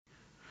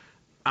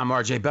I'm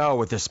RJ Bell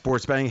with the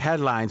sports betting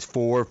headlines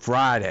for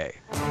Friday.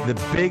 The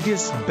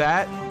biggest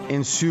bet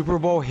in Super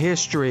Bowl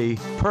history,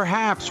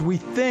 perhaps we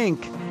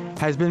think,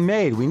 has been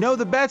made. We know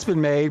the bet's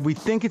been made. We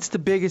think it's the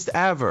biggest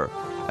ever.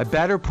 A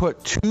bettor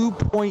put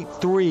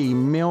 $2.3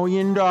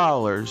 million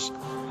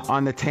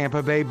on the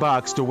Tampa Bay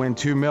Bucks to win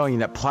 $2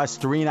 million at plus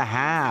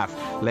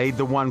 3.5. Laid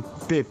the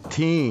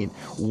 115.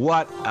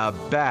 What a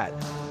bet.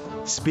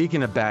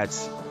 Speaking of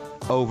bets,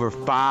 over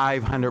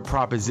 500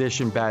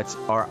 proposition bets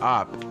are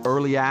up.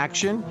 Early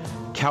action,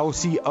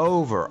 Kelce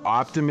over.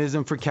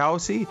 Optimism for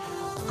Kelce.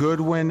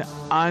 Goodwin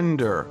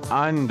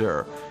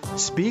under.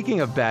 Speaking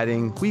of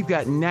betting, we've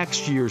got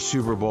next year's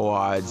Super Bowl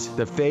odds.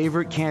 The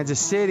favorite, Kansas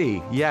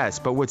City, yes,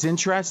 but what's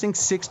interesting,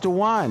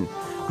 6-1.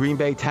 Green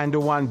Bay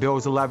 10-1,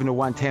 Bills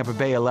 11-1, Tampa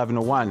Bay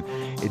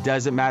 11-1. It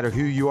doesn't matter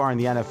who you are in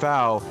the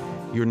NFL,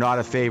 you're not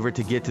a favorite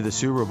to get to the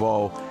Super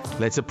Bowl.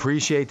 Let's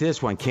appreciate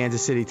this one.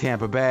 Kansas City,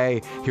 Tampa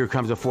Bay. Here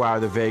comes a 4 hour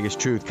of the Vegas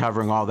Truth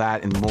covering all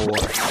that and more.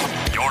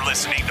 You're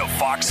listening to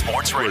Fox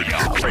Sports Radio.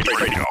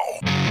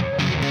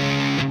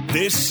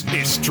 This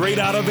is Straight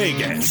Out of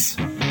Vegas.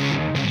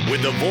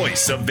 With the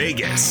voice of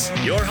Vegas,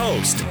 your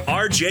host,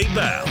 RJ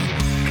Bell.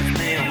 Give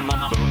me a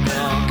number,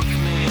 girl. Give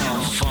me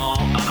a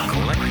song. I'm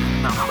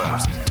collecting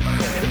numbers.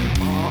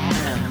 More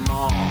and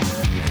more.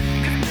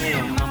 Give me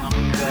a number,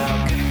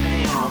 girl. Give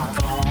me a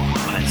phone.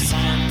 I'm a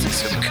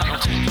scientist of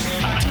counting.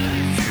 I tell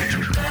you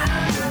future.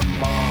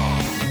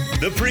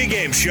 The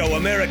pregame show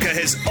America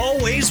has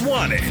always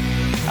wanted.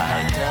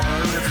 I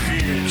tell the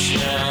future.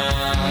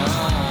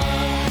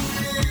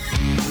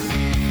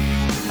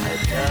 I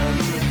tell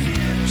the future.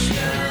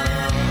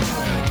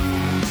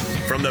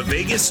 From the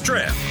Vegas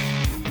Strip,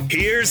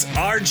 here's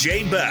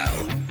RJ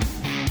Bell.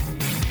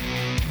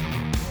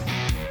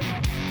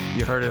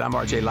 You heard it. I'm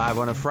RJ live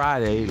on a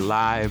Friday,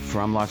 live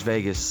from Las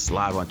Vegas,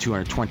 live on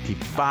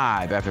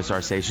 225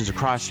 FSR stations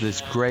across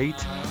this great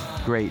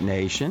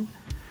nation.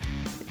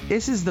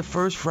 This is the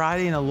first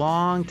Friday in a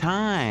long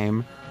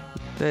time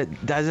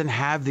that doesn't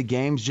have the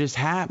games just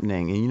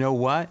happening. And you know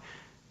what?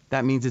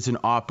 That means it's an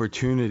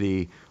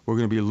opportunity. We're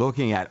going to be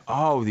looking at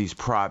all of these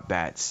prop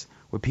bets.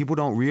 What people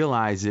don't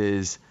realize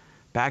is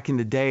back in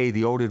the day,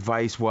 the old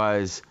advice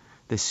was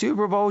the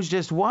Super Bowl is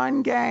just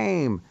one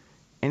game.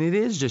 And it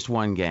is just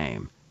one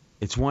game.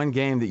 It's one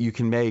game that you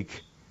can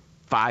make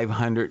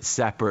 500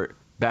 separate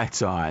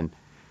bets on.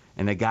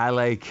 And a guy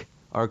like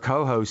our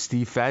co-host,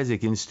 Steve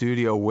Fezzik, in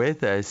studio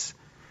with us,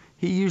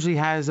 he usually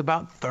has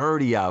about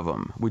 30 of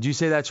them. Would you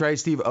say that's right,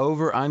 Steve?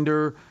 Over,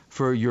 under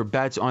for your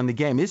bets on the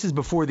game. This is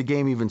before the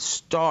game even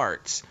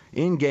starts.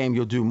 In game,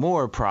 you'll do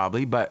more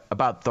probably, but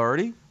about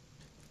 30?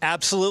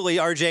 Absolutely,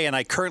 RJ, and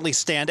I currently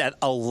stand at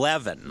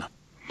 11.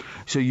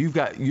 So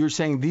you're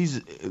saying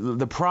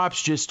the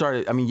props just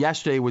started. I mean,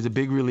 yesterday was a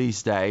big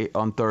release day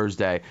on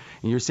Thursday,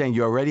 and you're saying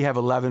you already have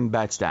 11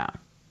 bets down.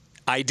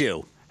 I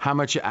do. How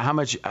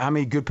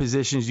many good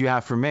positions do you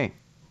have for me?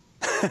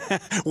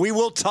 We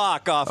will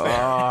talk off air.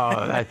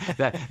 Oh,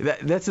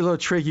 that's a little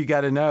trick you got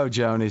to know,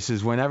 Jonas,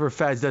 is whenever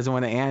Fez doesn't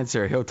want to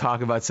answer, he'll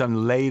talk about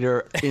some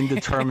later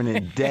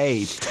indeterminate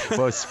date.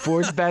 Well,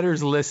 sports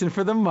bettors listen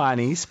for the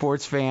money.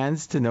 Sports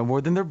fans to know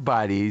more than their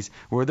buddies.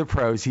 We're the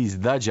pros. He's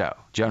the Joe.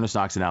 Jonas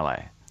Knox in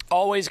L.A.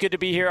 Always good to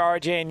be here,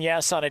 RJ, and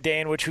yes, on a day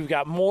in which we've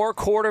got more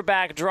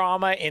quarterback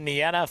drama in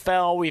the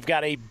NFL. We've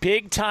got a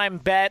big-time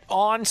bet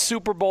on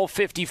Super Bowl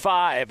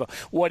 55.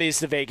 What is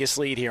the Vegas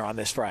lead here on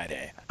this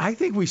Friday? I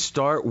think we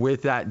start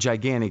with that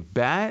gigantic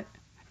bet,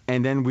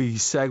 and then we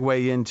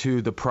segue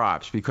into the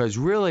props, because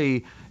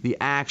really the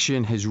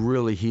action has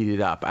really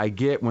heated up. I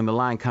get when the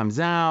line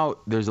comes out,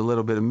 there's a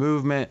little bit of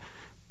movement,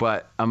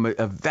 but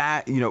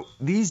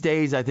these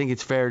days I think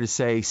it's fair to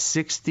say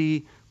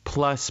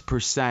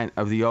 60+%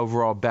 of the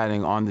overall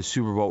betting on the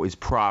Super Bowl is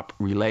prop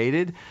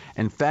related.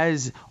 And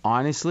Fez,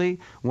 honestly,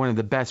 one of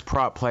the best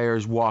prop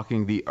players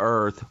walking the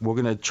earth. We're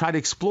going to try to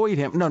exploit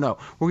him. No,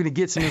 we're going to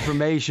get some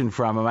information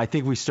from him. I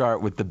think we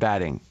start with the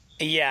betting.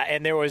 Yeah,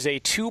 and there was a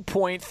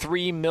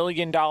 $2.3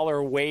 million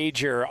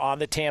wager on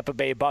the Tampa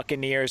Bay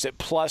Buccaneers at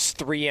plus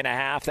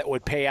 3.5 that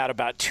would pay out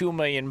about $2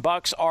 million,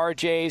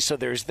 RJ. So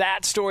there's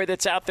that story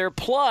that's out there.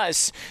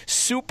 Plus,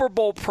 Super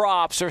Bowl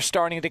props are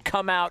starting to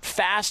come out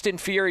fast and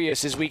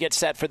furious as we get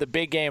set for the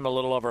big game a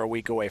little over a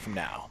week away from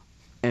now.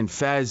 And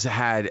Fez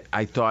had,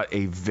 I thought,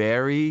 a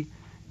very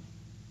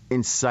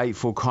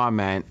insightful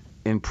comment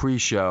in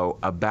pre-show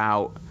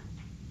about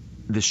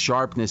the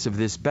sharpness of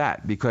this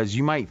bet, because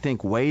you might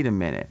think, wait a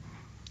minute,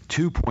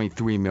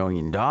 $2.3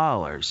 million.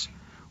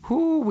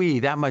 Hoo-wee,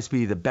 that must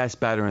be the best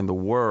bettor in the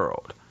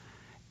world.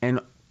 And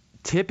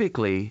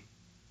typically,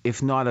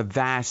 if not a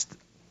vast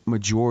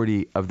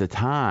majority of the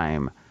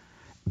time,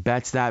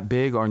 bets that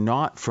big are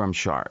not from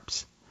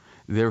sharps.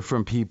 They're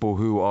from people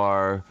who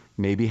are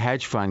maybe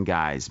hedge fund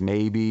guys,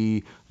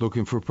 maybe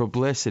looking for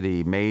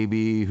publicity,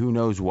 maybe who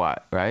knows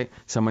what, right?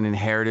 Someone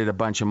inherited a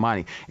bunch of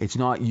money. It's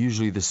not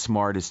usually the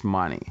smartest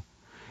money.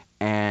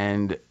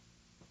 And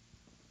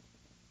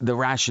the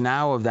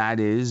rationale of that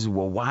is,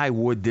 well, why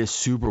would this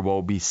Super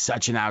Bowl be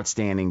such an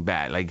outstanding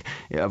bet? Like,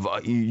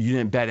 you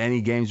didn't bet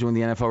any games during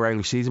the NFL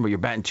regular season, but you're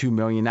betting $2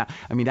 million now.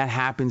 I mean, that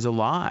happens a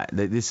lot.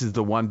 This is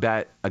the one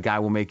bet a guy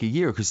will make a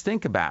year. Because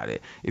think about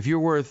it. If you're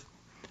worth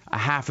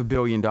 $500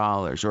 million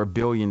or $1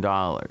 billion,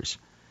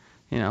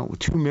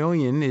 $2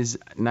 million is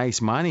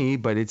nice money,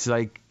 but it's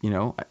like,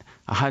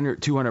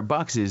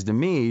 $100-$200 is to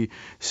me.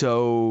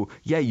 So,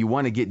 yeah, you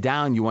want to get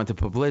down, you want the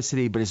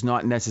publicity, but it's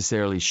not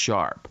necessarily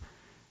sharp.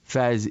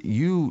 Fez,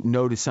 you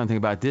noticed something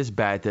about this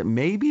bet that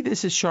maybe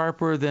this is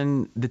sharper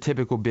than the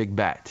typical big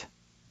bet.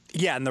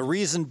 Yeah, and the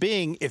reason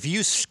being, if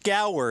you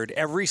scoured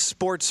every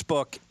sports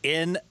book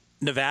in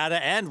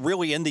Nevada and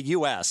really in the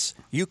U.S.,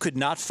 you could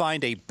not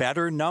find a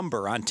better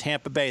number on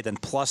Tampa Bay than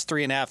plus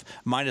 3.5,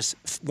 minus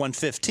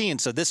 115.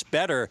 So this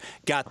bettor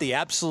got the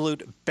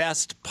absolute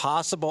best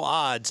possible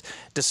odds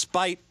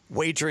despite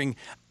wagering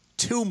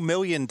 $2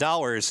 million.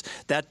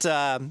 That's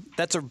a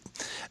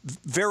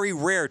very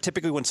rare.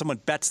 Typically, when someone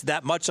bets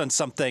that much on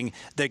something,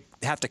 they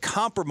have to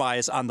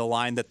compromise on the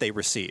line that they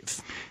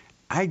receive.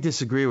 I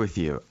disagree with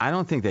you. I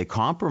don't think they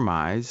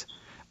compromise.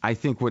 I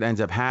think what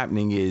ends up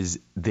happening is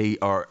they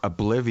are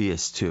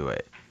oblivious to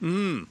it.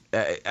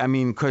 I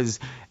mean, because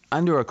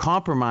under a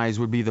compromise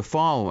would be the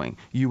following.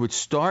 You would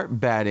start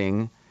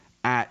betting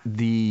at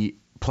the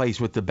place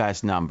with the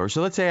best number.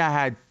 So let's say I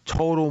had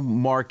total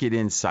market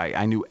insight.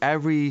 I knew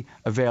every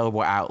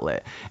available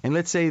outlet. And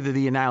let's say that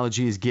the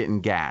analogy is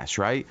getting gas,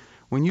 right?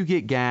 When you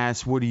get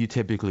gas, what do you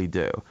typically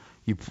do?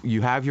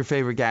 You have your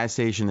favorite gas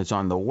station that's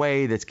on the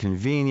way, that's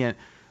convenient.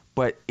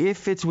 But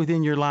if it's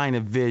within your line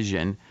of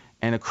vision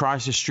and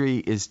across the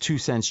street is 2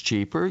 cents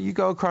cheaper, you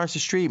go across the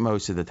street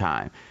most of the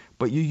time.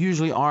 But you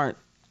usually aren't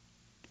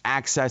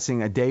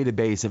accessing a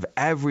database of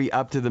every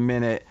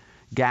up-to-the-minute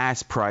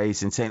gas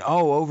price and saying,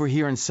 oh, over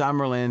here in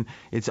Summerlin,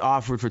 it's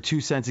offered for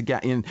 2 cents a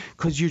gallon,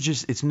 because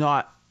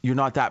you're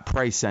not that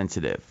price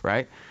sensitive,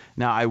 right?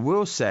 Now, I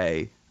will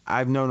say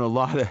I've known a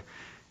lot of.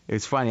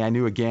 It's funny. I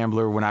knew a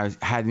gambler when I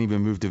hadn't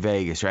even moved to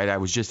Vegas, right? I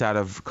was just out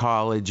of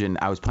college and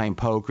I was playing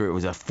poker. It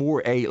was a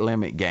 4-8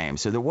 limit game,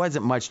 so there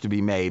wasn't much to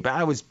be made. But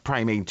I was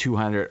probably making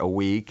 $200 a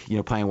week,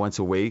 playing once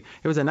a week.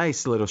 It was a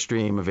nice little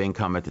stream of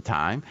income at the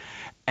time.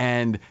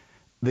 And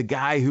the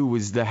guy who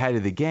was the head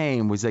of the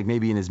game was like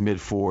maybe in his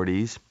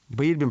mid-40s,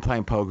 but he'd been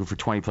playing poker for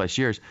 20 plus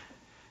years.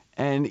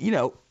 And,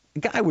 a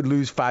guy would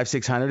lose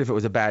 $500-$600 if it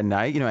was a bad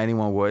night.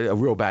 Anyone would, a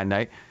real bad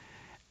night.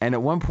 And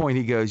at one point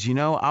he goes,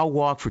 I'll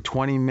walk for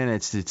 20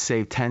 minutes to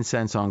save 10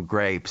 cents on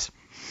grapes.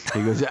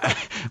 He goes,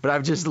 but I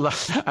just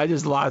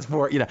lost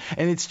for it,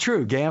 And it's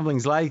true.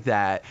 Gambling's like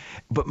that.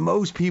 But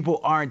most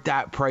people aren't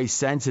that price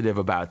sensitive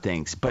about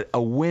things. But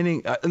a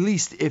winning, at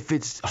least if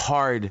it's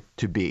hard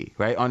to be,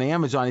 right? On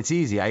Amazon, it's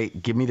easy.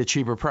 Give me the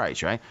cheaper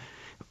price, right?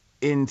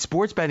 In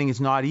sports betting, it's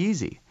not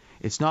easy.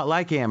 It's not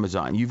like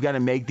Amazon. You've got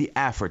to make the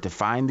effort to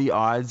find the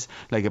odds.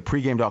 Like at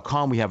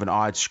pregame.com, we have an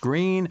odds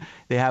screen.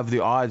 They have the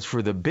odds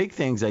for the big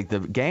things like the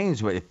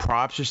games, but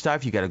props or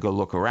stuff, you got to go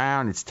look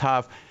around. It's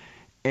tough.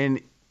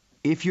 And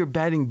if you're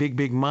betting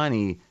big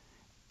money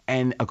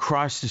and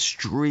across the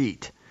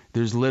street,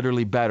 there's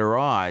literally better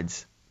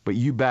odds, but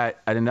you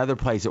bet at another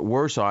place at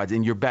worse odds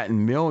and you're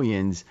betting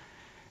millions,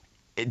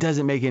 it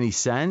doesn't make any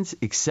sense,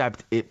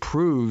 except it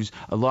proves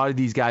a lot of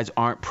these guys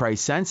aren't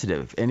price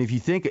sensitive. And if you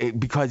think,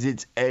 because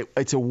it's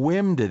a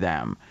whim to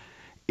them,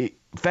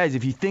 Fez,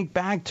 if you think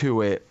back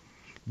to it,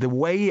 the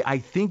way I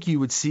think you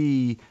would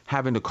see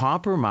having to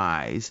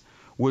compromise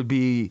would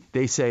be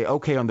they say,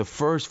 okay, on the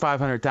first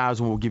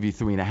 500,000, we'll give you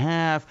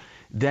 3.5.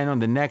 Then on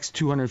the next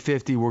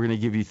 250, we're going to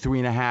give you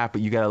 3.5,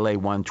 but you got to lay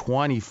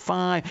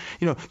 125.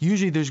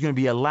 Usually there's going to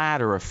be a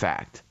ladder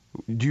effect.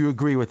 Do you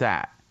agree with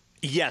that?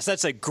 Yes,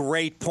 that's a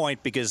great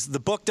point, because the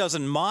book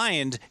doesn't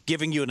mind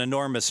giving you an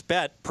enormous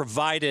bet,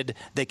 provided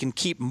they can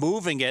keep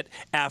moving it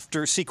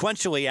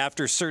sequentially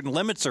after certain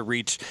limits are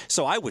reached.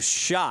 So I was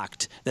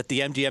shocked that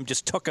the MGM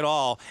just took it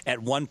all at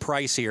one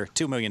price here,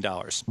 $2 million.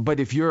 But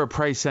if you're a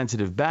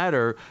price-sensitive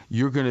bettor,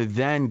 you're going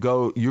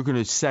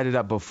to set it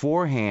up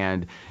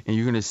beforehand, and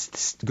you're going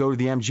to go to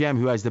the MGM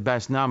who has the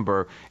best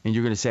number, and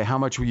you're going to say, how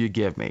much will you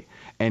give me?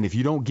 And if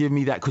you don't give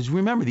me that, because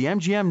remember, the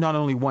MGM not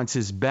only wants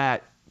his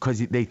bet because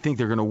they think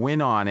they're going to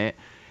win on it,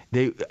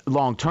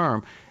 long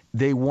term,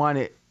 they want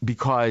it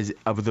because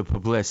of the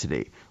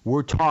publicity.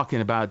 We're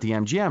talking about the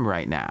MGM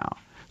right now.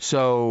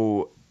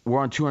 So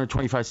we're on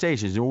 225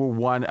 stations, and we're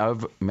one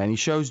of many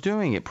shows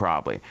doing it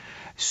probably.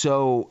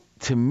 So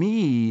to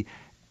me,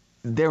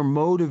 they're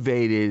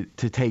motivated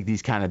to take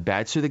these kind of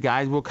bets. So the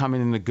guys will come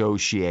in and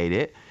negotiate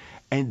it.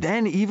 And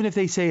then even if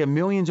they say $1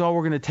 million's all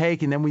we're going to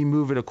take, and then we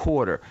move it a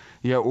quarter,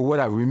 or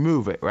whatever, we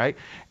move it, right?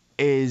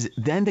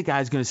 Then the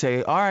guy's going to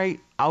say, all right,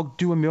 I'll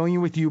do $1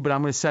 million with you, but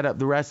I'm going to set up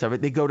the rest of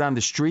it. They go down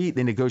the street,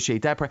 they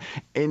negotiate that price.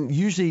 And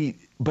usually,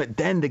 but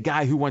then the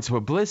guy who wants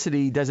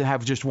publicity doesn't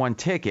have just one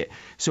ticket.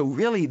 So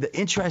really the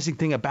interesting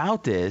thing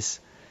about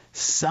this,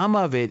 some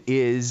of it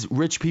is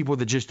rich people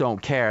that just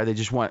don't care. They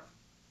just want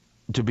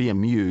to be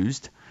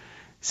amused.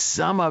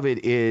 Some of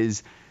it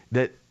is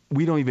that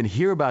we don't even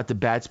hear about the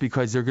bets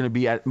because they're going to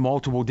be at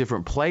multiple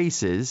different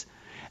places.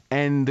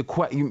 And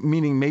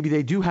meaning maybe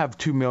they do have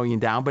 $2 million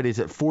down, but it's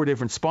at 4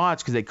 different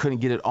spots because they couldn't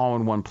get it all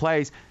in one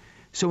place.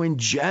 So in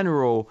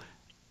general,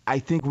 I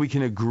think we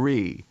can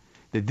agree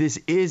that this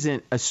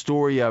isn't a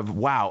story of,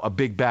 wow, a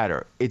big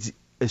bettor. It's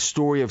a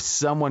story of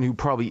someone who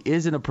probably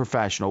isn't a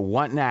professional,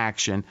 wanting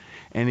action,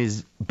 and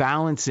is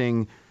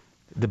balancing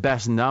the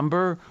best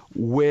number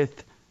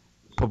with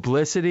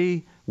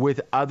publicity,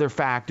 with other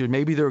factors.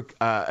 Maybe they're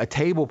a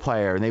table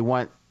player and they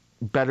want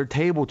better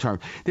table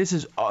terms.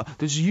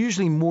 There's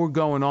usually more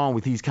going on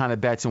with these kind of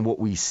bets than what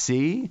we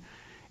see.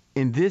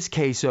 In this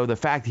case, though, the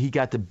fact that he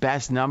got the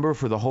best number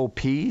for the whole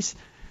piece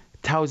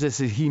tells us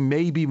that he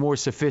may be more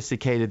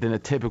sophisticated than a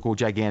typical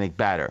gigantic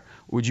bettor.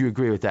 Would you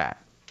agree with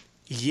that?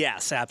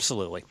 Yes,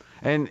 absolutely.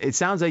 And it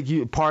sounds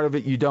like part of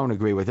it you don't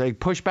agree with.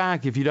 Like, push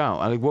back if you don't.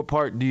 Like, what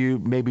part do you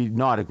maybe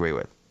not agree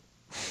with?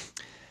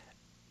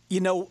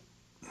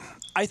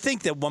 I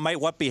think that what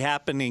might be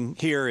happening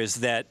here is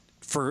that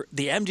for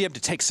the MGM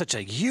to take such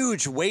a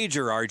huge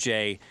wager,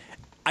 RJ,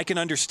 I can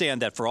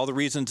understand that for all the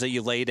reasons that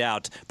you laid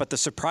out. But the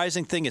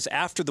surprising thing is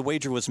after the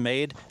wager was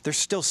made, they're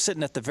still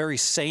sitting at the very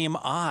same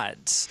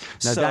odds.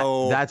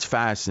 Now that's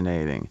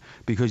fascinating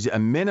because a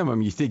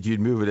minimum you think you'd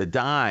move it a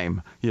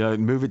dime,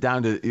 move it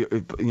down to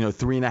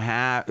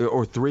 3.5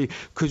 or 3.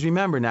 Because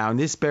remember now, and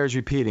this bears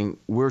repeating,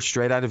 we're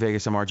straight out of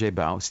Vegas. I'm RJ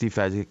Bell, Steve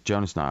Fezzik,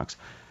 Jonas Knox.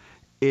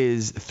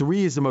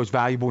 3 is the most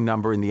valuable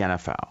number in the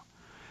NFL.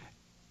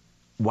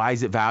 Why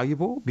is it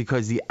valuable?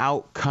 Because the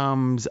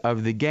outcomes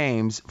of the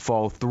games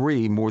fall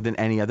 3 more than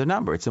any other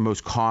number. It's the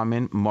most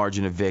common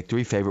margin of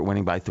victory, favorite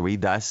winning by 3.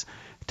 Thus,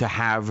 to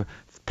have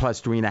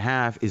plus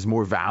 3.5 is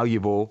more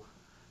valuable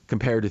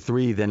compared to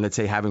 3 than, let's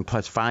say, having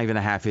plus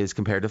 5.5 is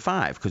compared to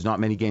 5, because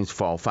not many games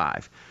fall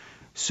 5.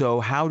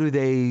 So how do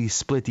they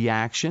split the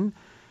action?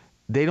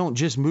 They don't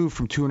just move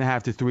from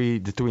 2.5 to 3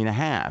 to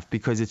 3.5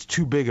 because it's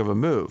too big of a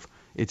move.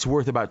 It's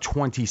worth about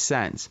 20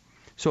 cents.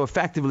 So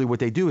effectively what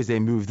they do is they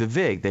move the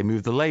VIG, they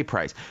move the lay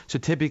price. So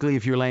typically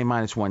if you're laying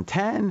minus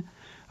 110,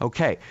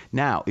 okay.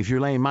 Now, if you're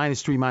laying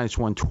minus 3, minus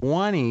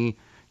 120,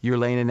 you're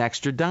laying an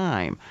extra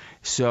dime.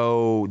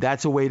 So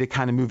that's a way to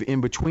kind of move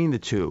in between the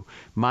two.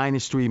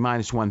 Minus 3,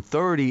 minus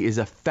 130 is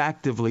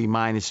effectively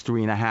minus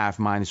 3.5,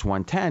 minus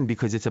 110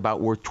 because it's about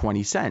worth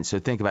 20 cents. So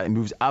think about it. It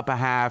moves up a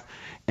half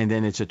and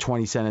then it's a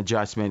 20 cent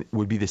adjustment.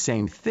 Would be the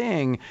same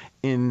thing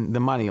in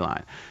the money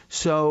line.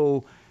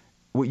 So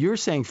what you're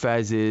saying,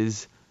 Fez,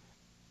 is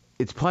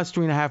it's plus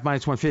 3.5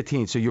 minus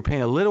 115. So you're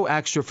paying a little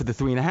extra for the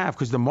 3.5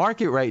 because the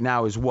market right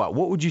now is what?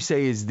 What would you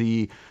say is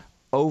the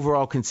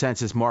overall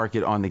consensus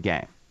market on the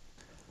game?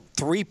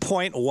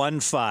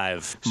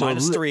 3.15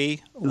 minus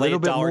 3, lay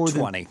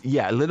 $1.20.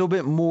 Yeah, a little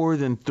bit more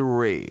than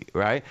 3,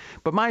 right?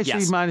 But minus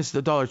 3 minus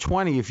the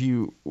 $1.20,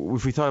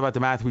 if we thought about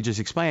the math we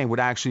just explained, would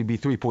actually be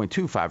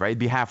 3.25, right? It'd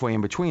be halfway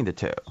in between the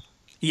two.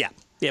 Yeah.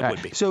 It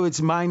would be. So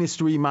it's minus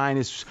 3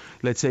 minus,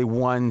 let's say,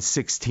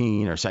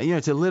 116 or something.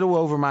 It's a little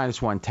over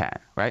minus 110,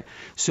 right?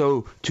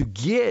 So to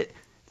get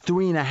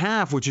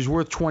 3.5, which is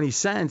worth 20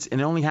 cents,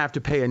 and only have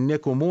to pay a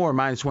nickel more,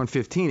 minus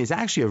 115, is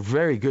actually a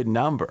very good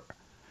number.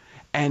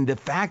 And the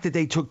fact that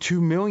they took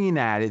 $2 million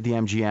at it, the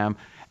MGM,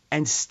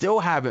 and still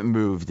haven't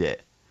moved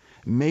it,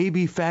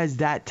 maybe, Fez,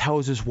 that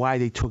tells us why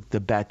they took the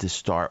bet to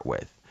start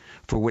with.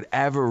 For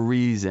whatever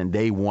reason,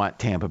 they want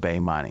Tampa Bay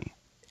money.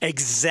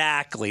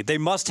 Exactly. They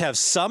must have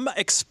some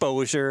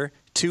exposure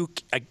to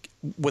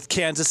with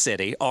Kansas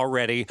City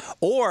already,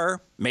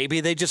 or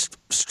maybe they just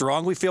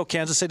strongly feel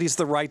Kansas City's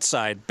the right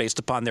side based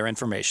upon their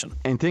information.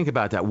 And think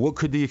about that. What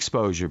could the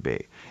exposure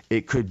be?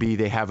 It could be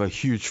they have a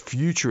huge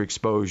future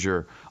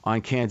exposure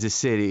on Kansas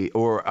City,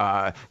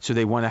 or so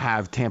they want to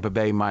have Tampa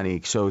Bay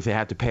money. So if they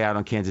have to pay out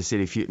on Kansas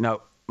City,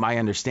 no. My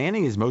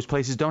understanding is most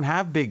places don't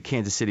have big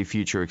Kansas City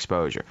future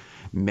exposure.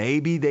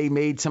 Maybe they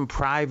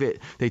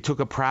took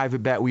a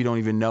private bet we don't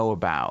even know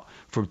about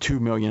for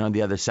 $2 million on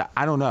the other side.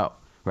 I don't know,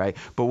 right?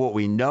 But what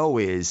we know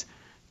is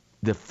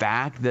the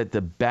fact that the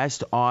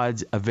best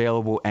odds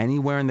available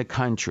anywhere in the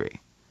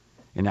country,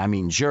 and I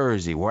mean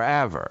Jersey,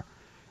 wherever,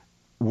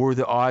 were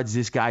the odds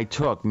this guy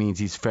took means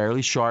he's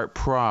fairly sharp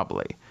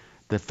probably.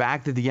 The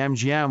fact that the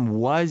MGM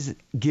was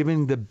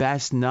given the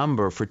best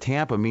number for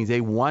Tampa means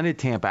they wanted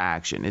Tampa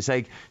action. It's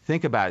like,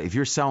 think about it. If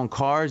you're selling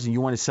cars and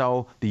you want to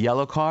sell the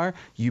yellow car,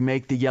 you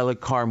make the yellow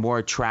car more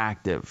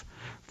attractive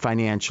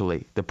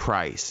financially, the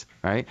price,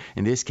 right?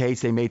 In this case,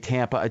 they made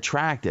Tampa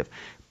attractive.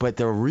 But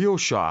the real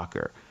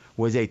shocker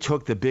was they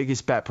took the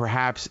biggest bet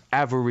perhaps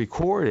ever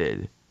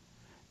recorded,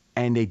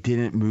 and they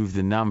didn't move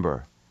the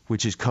number,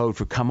 which is code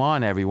for, come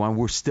on, everyone,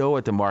 we're still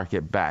at the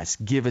market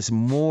best. Give us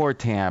more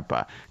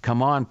Tampa.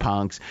 Come on,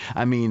 punks.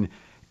 I mean,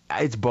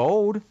 it's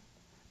bold,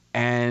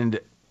 and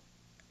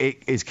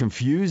it is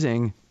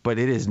confusing, but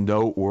it is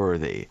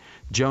noteworthy.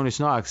 Jonas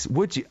Knox,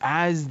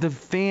 as the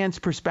fan's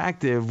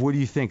perspective, what do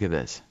you think of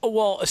this?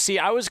 Well, see,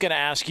 I was going to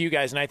ask you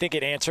guys, and I think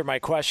it answered my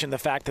question, the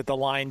fact that the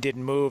line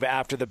didn't move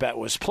after the bet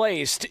was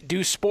placed. Do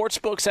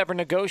sportsbooks ever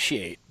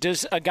negotiate?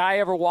 Does a guy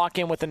ever walk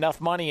in with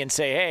enough money and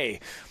say, hey,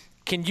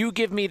 can you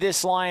give me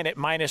this line at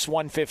minus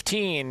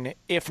 115?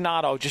 If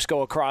not, I'll just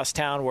go across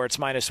town where it's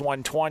minus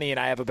 120 and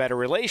I have a better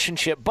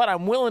relationship, but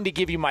I'm willing to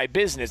give you my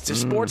business. Do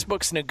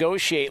sportsbooks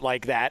negotiate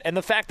like that? And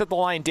the fact that the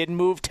line didn't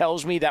move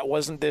tells me that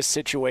wasn't this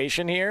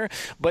situation here.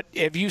 But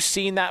have you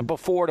seen that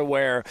before, to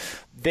where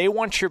they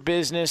want your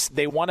business,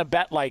 they want to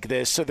bet like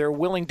this, so they're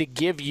willing to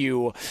give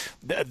you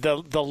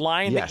the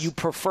line that you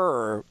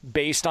prefer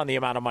based on the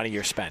amount of money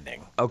you're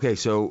spending? Okay,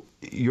 so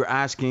you're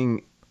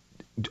asking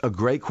a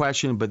great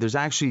question, but there's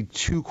actually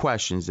two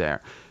questions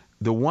there.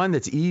 The one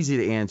that's easy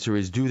to answer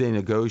is, do they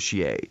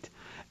negotiate?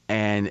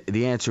 And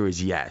the answer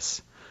is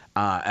yes.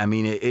 I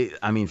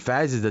mean,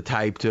 Fez is the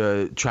type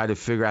to try to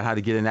figure out how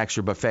to get an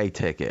extra buffet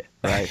ticket,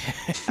 right?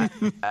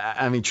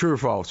 I mean, true or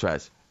false,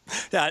 Fez?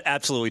 Yeah,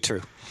 absolutely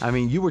true. I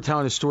mean, you were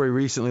telling a story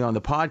recently on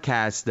the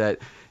podcast that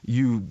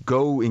you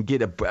go and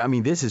get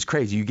this is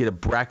crazy. You get a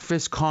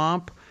breakfast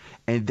comp,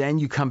 and then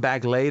you come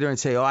back later and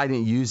say, oh, I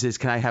didn't use this.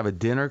 Can I have a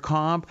dinner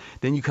comp?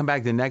 Then you come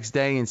back the next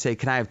day and say,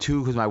 can I have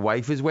two because my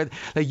wife is with?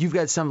 Like, you've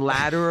got some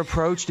ladder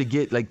approach to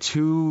get like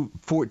two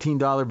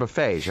 $14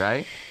 buffets,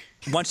 right?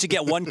 Once you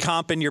get one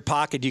comp in your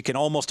pocket, you can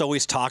almost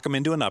always talk them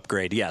into an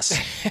upgrade, yes.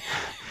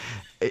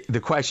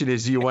 The question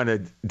is, do you want to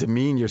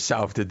demean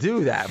yourself to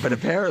do that? But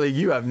apparently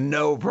you have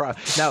no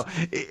problem. Now,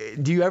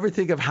 do you ever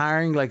think of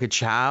hiring like a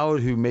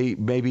child who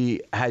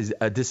maybe has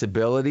a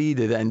disability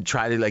to then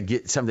try to like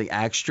get something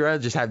extra?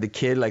 Just have the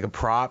kid like a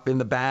prop in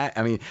the back?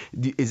 I mean,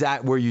 is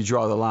that where you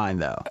draw the line,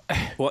 though?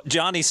 Well,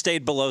 Johnny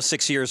stayed below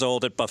 6 years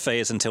old at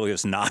buffets until he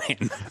was 9.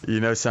 You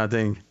know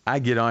something? I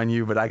get on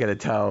you, but I got to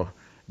tell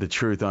the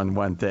truth on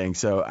one thing.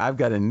 So I've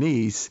got a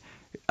niece.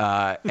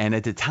 And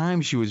at the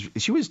time she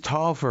was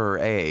tall for her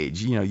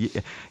age,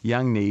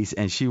 young niece,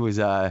 and she was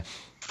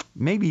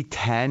maybe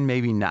 10,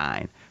 maybe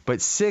 9.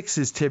 But 6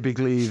 is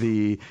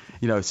typically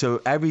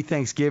so every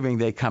Thanksgiving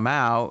they come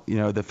out,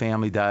 the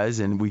family does,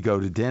 and we go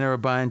to dinner a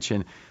bunch,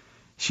 and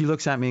she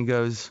looks at me and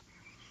goes,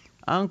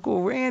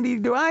 Uncle Randy,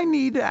 do I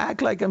need to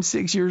act like I'm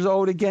 6 years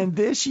old again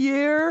this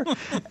year?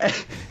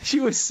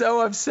 She was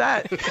so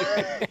upset.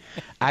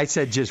 I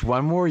said, just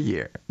one more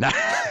year.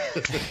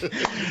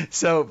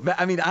 So,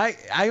 I mean,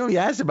 I only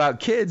asked about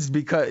kids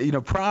because,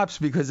 props,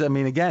 because, I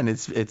mean, again,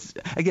 it's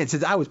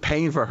since I was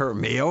paying for her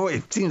meal,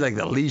 it seems like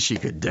the least she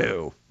could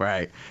do,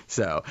 right?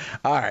 So,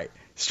 all right,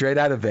 straight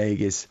out of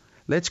Vegas,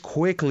 let's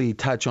quickly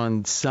touch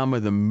on some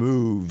of the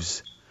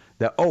moves.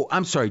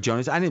 I'm sorry,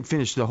 Jonas. I didn't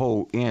finish the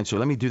whole answer.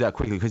 Let me do that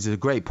quickly because it's a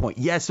great point.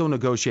 Yes, they'll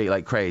negotiate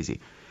like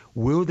crazy.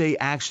 Will they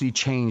actually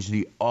change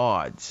the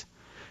odds?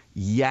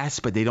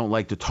 Yes, but they don't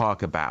like to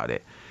talk about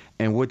it.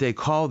 And what they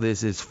call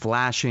this is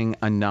flashing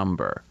a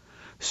number.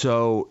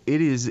 So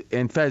it is,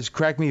 and Fez,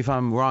 correct me if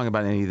I'm wrong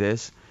about any of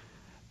this,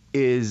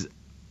 it's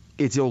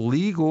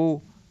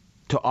illegal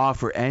to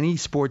offer any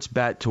sports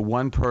bet to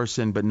one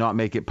person but not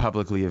make it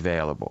publicly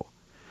available.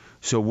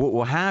 So what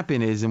will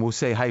happen is, and we'll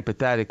say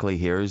hypothetically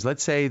here, is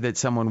let's say that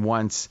someone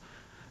wants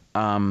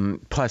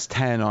plus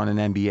 10 on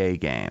an NBA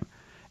game,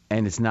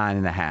 and it's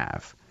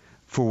 9.5.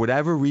 For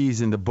whatever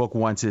reason, the book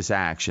wants this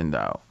action,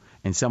 though,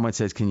 and someone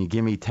says, can you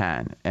give me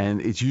 10? And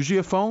it's usually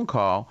a phone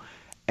call,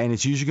 and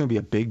it's usually going to be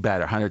a big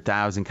bet,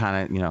 100,000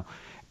 kind of,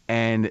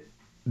 and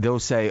they'll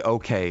say,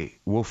 okay,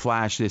 we'll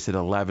flash this at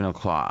 11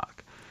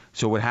 o'clock.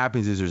 So what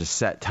happens is there's a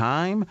set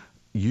time.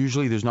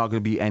 Usually there's not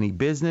going to be any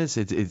business.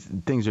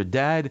 Things are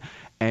dead.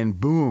 And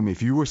boom,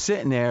 if you were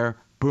sitting there,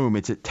 boom,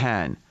 it's at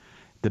 10.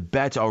 The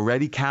bet's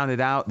already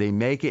counted out. They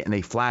make it and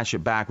they flash it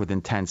back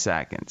within 10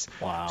 seconds.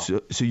 Wow.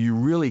 So you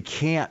really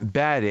can't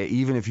bet it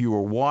even if you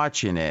were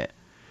watching it.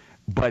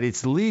 But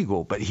it's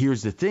legal. But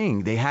here's the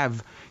thing. They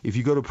have, if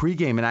you go to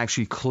pregame and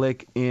actually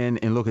click in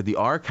and look at the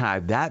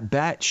archive, that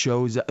bet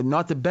shows up.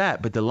 Not the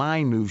bet, but the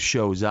line move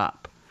shows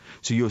up.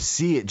 So you'll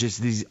see it, just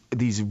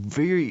these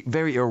very,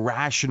 very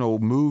irrational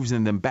moves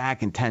in them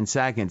back in 10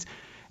 seconds.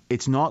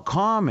 It's not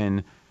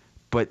common,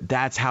 but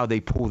that's how they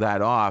pull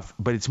that off.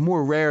 But it's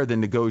more rare than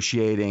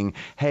negotiating,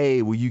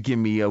 hey, will you give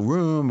me a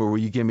room or will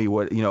you give me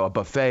a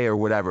buffet or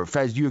whatever.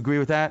 Fez, do you agree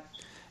with that?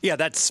 Yeah,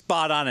 that's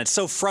spot on. It's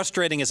so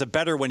frustrating as a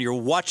bettor when you're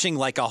watching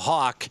like a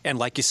hawk, and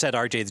like you said,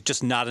 RJ, there's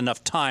just not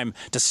enough time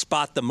to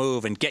spot the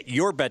move and get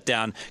your bet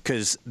down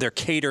because they're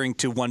catering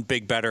to one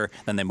big bettor,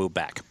 then they move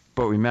back.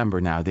 But remember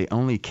now, they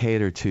only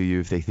cater to you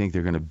if they think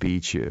they're going to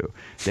beat you.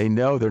 They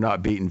know they're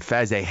not beating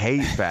Fez. They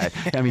hate Fez.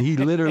 I mean, he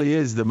literally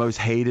is the most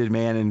hated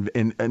man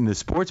in the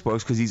sports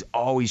books because he's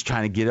always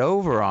trying to get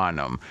over on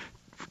them.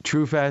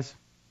 True, Fez?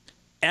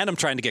 And I'm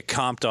trying to get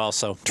comped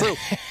also. True.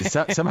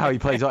 Somehow he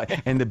plays all.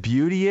 And the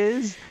beauty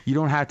is you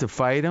don't have to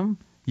fight him.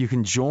 You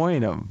can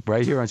join him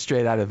right here on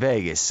Straight Out of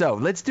Vegas. So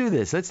let's do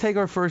this. Let's take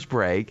our first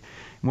break.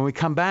 When we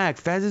come back,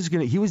 Fez is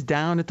he was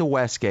down at the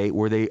Westgate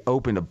where they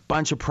opened a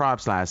bunch of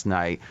props last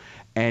night,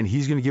 and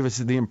he's going to give us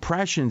the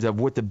impressions of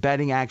what the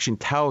betting action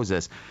tells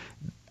us.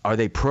 Are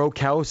they pro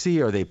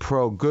Kelsey? Are they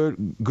pro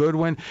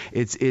Goodwin?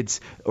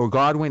 Or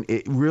Godwin?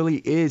 It really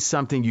is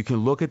something you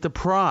can look at the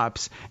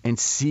props and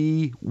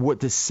see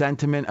what the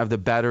sentiment of the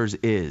bettors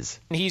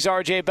is. He's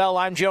RJ Bell.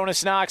 I'm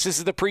Jonas Knox. This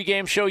is the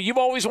pregame show you've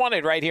always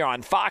wanted right here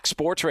on Fox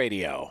Sports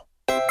Radio.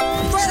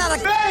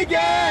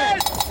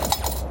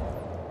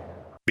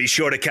 Be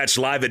sure to catch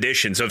live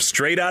editions of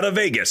Straight Outta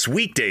Vegas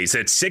weekdays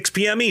at 6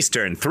 p.m.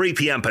 Eastern, 3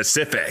 p.m.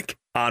 Pacific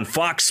on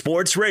Fox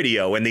Sports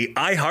Radio and the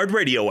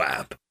iHeartRadio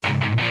app.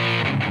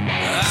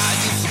 I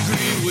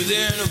disagree with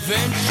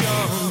intervention.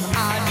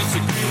 I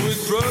disagree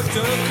with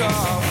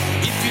protocol.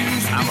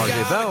 I'm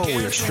RJ Bell.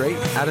 We are Straight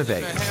Outta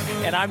Vegas.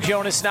 And I'm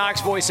Jonas Knox,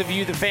 voice of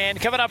You, the fan.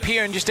 Coming up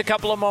here in just a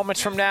couple of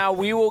moments from now,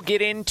 we will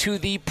get into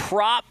the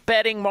prop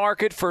betting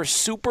market for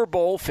Super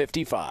Bowl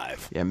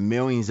 55. Yeah,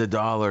 millions of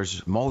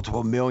dollars,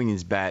 multiple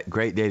millions bet.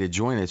 Great day to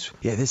join us.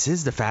 Yeah, this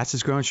is the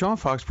fastest growing show on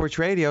Fox Sports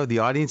Radio. The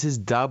audience has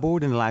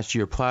doubled in the last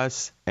year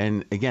plus.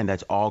 And again,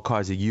 that's all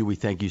cause of you. We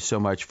thank you so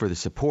much for the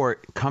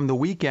support. Come the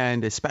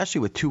weekend,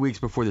 especially with 2 weeks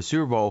before the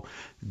Super Bowl,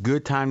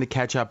 good time to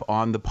catch up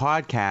on the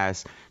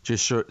podcast.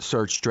 Just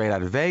search Straight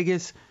Outta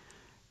Vegas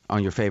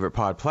on your favorite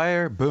pod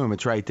player. Boom,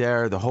 it's right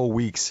there. The whole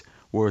week's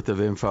worth of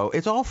info.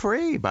 It's all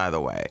free, by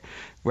the way.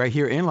 Right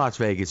here in Las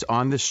Vegas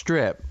on the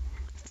Strip,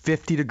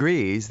 50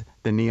 degrees.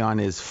 The neon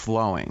is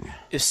flowing.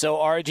 So,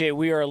 RJ,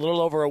 we are a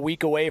little over a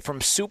week away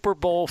from Super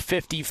Bowl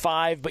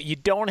 55, but you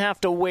don't have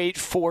to wait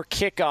for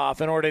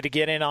kickoff in order to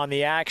get in on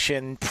the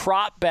action.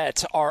 Prop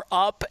bets are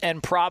up,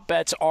 and prop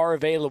bets are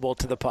available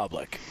to the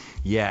public.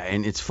 Yeah,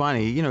 and it's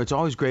funny. You know, it's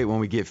always great when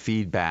we get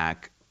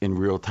feedback in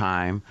real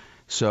time.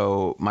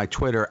 So my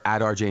Twitter,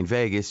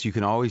 @RJinVegas, you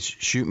can always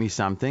shoot me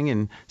something,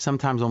 and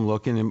sometimes I'm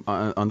looking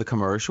on the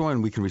commercial,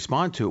 and we can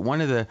respond to it.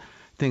 One of the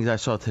things I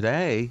saw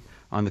today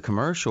on the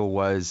commercial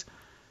was,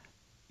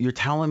 you're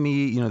telling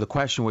me, you know, the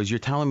question was, you're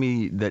telling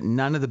me that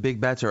none of the big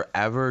bets are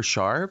ever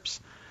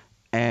sharps,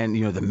 and,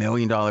 you know, the $1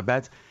 million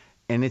bets.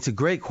 And it's a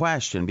great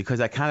question,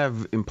 because I kind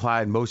of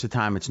implied most of the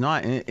time it's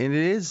not, and it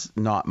is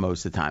not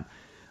most of the time.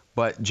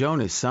 But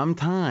Jonas,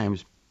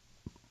 sometimes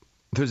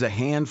there's a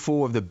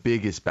handful of the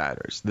biggest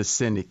batters, the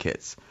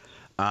syndicates.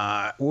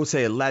 We'll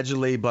say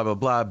allegedly, blah, blah,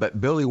 blah. But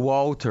Billy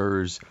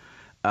Walters,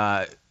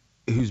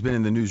 who's been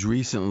in the news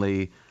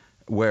recently,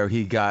 where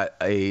he got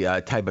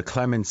a type of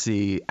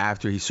clemency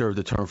after he served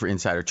a term for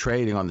insider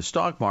trading on the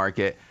stock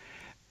market,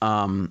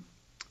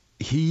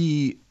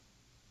 he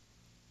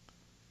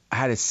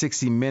had a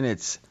 60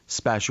 Minutes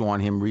special on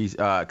him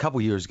a couple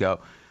years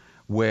ago,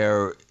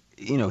 where,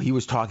 you know, he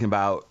was talking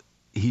about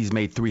he's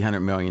made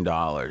 $300 million,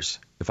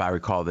 if I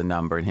recall the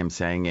number, and him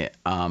saying it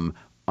on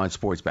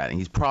sports betting.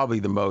 He's probably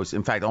the most,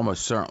 in fact,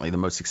 almost certainly the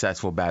most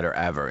successful bettor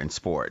ever in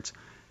sports.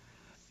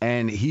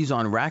 And he's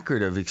on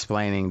record of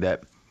explaining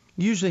that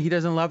usually he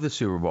doesn't love the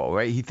Super Bowl,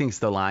 right? He thinks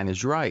the line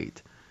is right.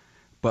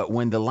 But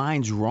when the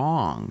line's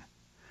wrong,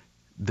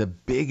 the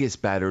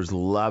biggest bettors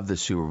love the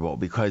Super Bowl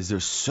because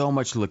there's so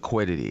much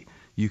liquidity.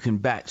 You can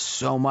bet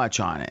so much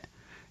on it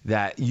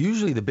that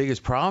usually the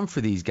biggest problem for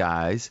these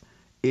guys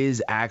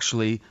is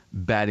actually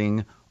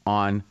betting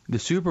on the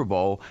Super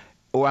Bowl.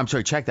 Or I'm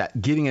sorry, check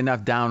that, getting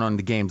enough down on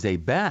the games they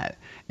bet.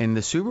 In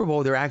the Super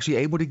Bowl, they're actually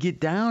able to get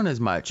down as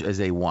much as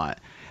they want.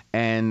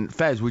 And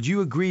Fez, would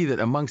you agree that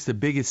amongst the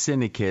biggest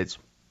syndicates,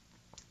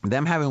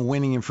 them having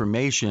winning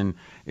information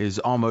is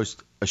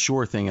almost a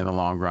sure thing in the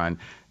long run?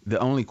 The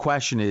only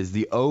question is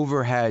the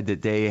overhead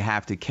that they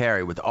have to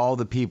carry with all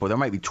the people. There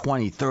might be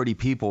 20, 30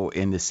 people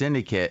in the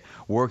syndicate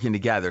working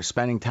together,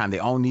 spending time. They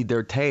all need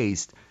their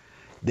taste.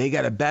 They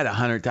got to bet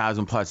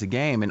 100,000 plus a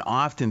game, and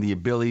often the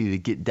ability to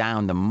get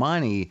down the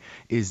money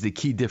is the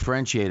key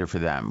differentiator for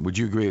them. Would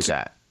you agree with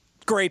that?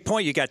 Great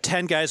point. You got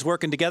 10 guys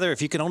working together. If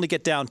you can only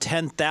get down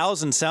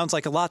 10,000, sounds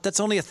like a lot.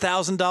 That's only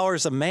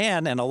 $1,000 a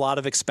man and a lot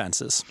of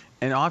expenses.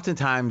 And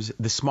oftentimes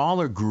the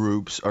smaller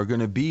groups are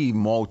going to be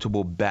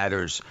multiple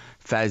bettors.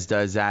 Fez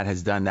does that,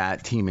 has done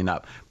that, teaming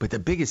up. But the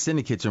biggest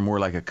syndicates are more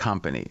like a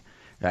company.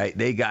 Right?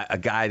 They got a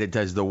guy that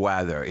does the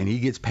weather, and he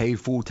gets paid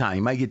full time. He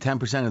might get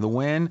 10% of the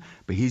win,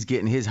 but he's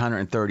getting his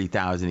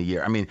 $130,000 a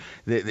year. I mean,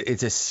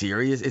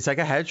 it's like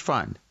a hedge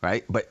fund,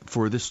 right? But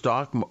for the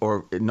stock,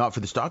 or not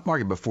for the stock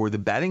market, but for the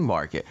betting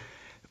market.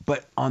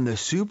 But on the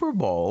Super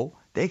Bowl,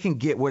 they can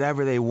get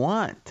whatever they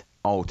want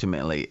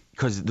ultimately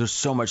because there's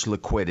so much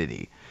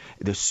liquidity.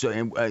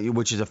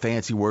 Which is a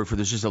fancy word for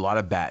there's just a lot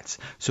of bets.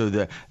 So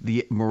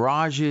the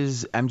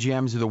Mirages,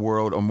 MGMs of the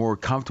world are more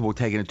comfortable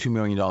taking a $2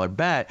 million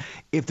bet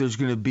if there's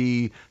going to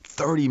be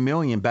 30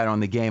 million bet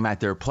on the game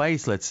at their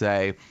place, let's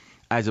say,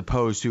 as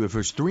opposed to if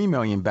there's 3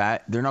 million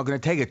bet, they're not going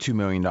to take a $2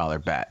 million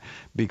bet,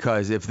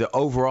 because if the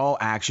overall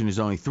action is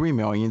only 3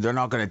 million, they're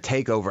not going to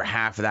take over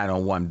half of that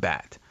on one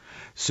bet.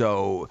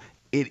 So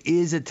it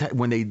is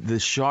when the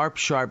sharp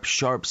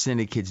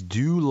syndicates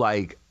do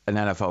like an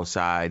NFL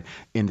side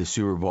in the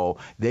Super Bowl,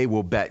 they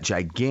will bet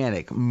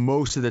gigantic.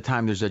 Most of the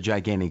time there's a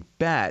gigantic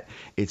bet.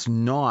 It's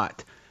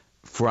not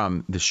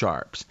from the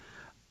sharps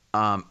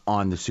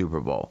on the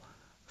Super Bowl.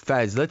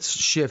 Fez, let's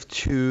shift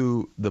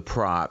to the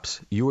props.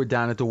 You were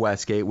down at the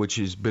Westgate, which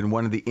has been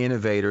one of the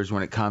innovators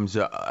when it comes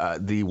to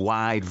the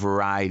wide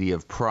variety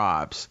of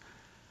props.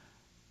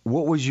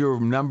 What was your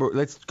number?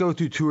 Let's go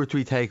through 2 or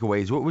 3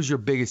 takeaways. What was your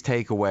biggest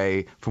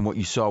takeaway from what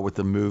you saw with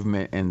the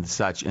movement and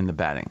such in the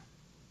betting?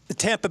 The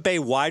Tampa Bay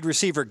wide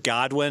receiver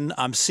Godwin,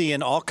 I'm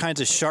seeing all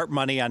kinds of sharp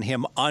money on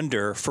him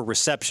under for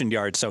reception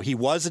yards. So he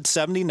was at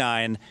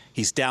 79.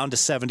 He's down to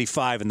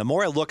 75. And the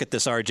more I look at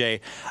this, RJ,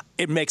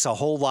 it makes a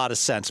whole lot of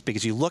sense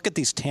because you look at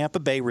these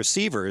Tampa Bay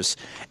receivers,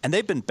 and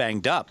they've been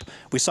banged up.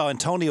 We saw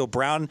Antonio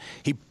Brown.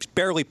 He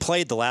barely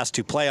played the last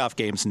 2 playoff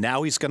games.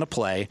 Now he's going to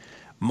play.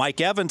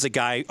 Mike Evans, a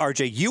guy,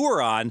 RJ, you were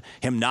on,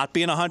 him not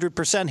being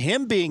 100%,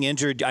 him being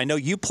injured. I know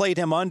you played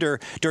him under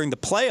during the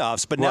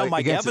playoffs, but now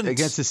Mike Evans.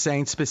 Against the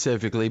Saints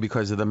specifically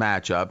because of the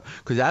matchup,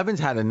 because Evans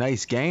had a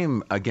nice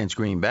game against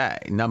Green Bay,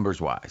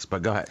 numbers-wise.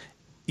 But go ahead.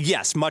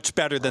 Yes, much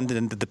better than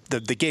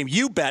the game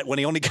you bet when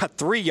he only got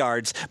 3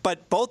 yards.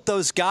 But both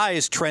those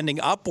guys trending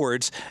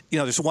upwards,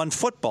 there's one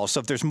football. So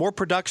if there's more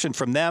production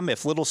from them,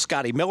 if little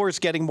Scotty Miller's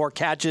getting more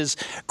catches,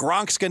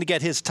 Gronk's going to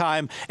get his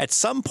time. At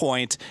some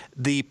point,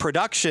 the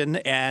production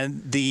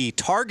and the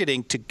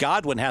targeting to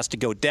Godwin has to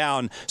go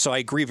down. So I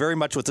agree very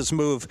much with this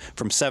move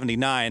from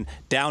 79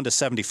 down to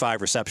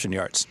 75 reception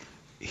yards.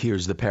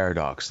 Here's the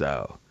paradox,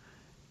 though.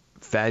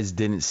 Fez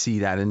didn't see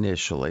that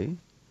initially.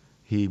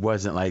 He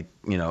wasn't like,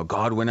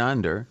 Godwin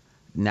under.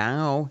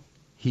 Now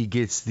he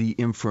gets the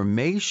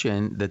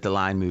information that the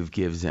line move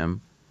gives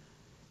him,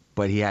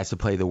 but he has to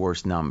play the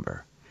worst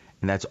number.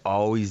 And that's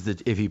always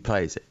if he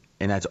plays it.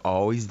 And that's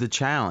always the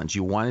challenge.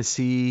 You want to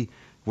see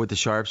what the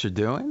Sharps are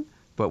doing,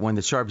 but when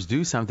the Sharps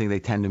do something, they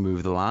tend to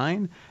move the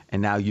line,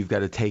 and now you've got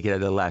to take it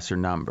at a lesser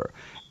number.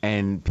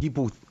 And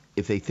people,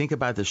 if they think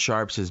about the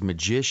Sharps as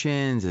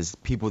magicians, as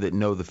people that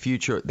know the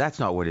future, that's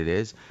not what it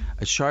is.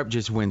 A Sharp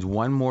just wins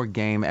one more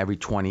game every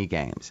 20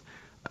 games.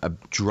 A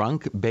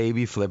drunk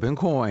baby flipping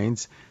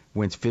coins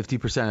wins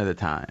 50% of the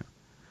time.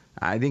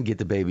 I didn't get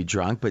the baby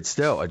drunk, but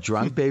still, a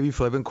drunk baby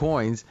flipping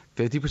coins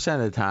 50%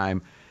 of the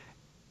time.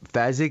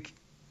 Fezzik,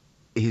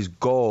 his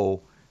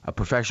goal, a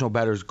professional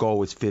bettor's goal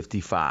was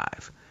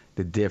 55.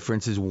 The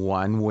difference is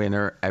one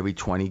winner every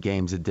 20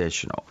 games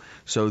additional.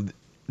 So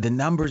the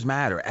numbers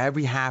matter.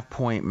 Every half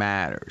point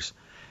matters.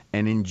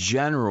 And in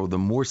general, the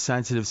more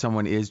sensitive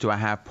someone is to a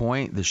half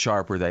point, the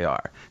sharper they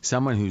are.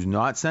 Someone who's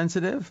not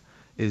sensitive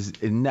is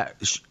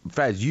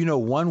Fez,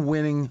 one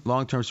winning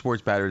long-term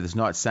sports bettor that's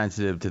not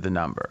sensitive to the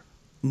number.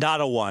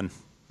 Not a one.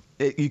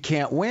 You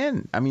can't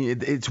win. I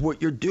mean, it's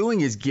what you're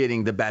doing is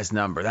getting the best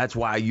number. That's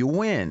why you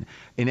win.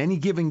 In any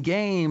given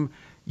game,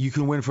 you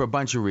can win for a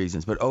bunch of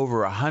reasons. But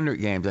over 100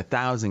 games,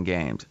 1,000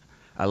 games,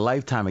 a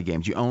lifetime of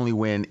games, you only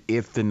win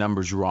if the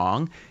number's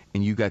wrong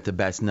and you got the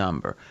best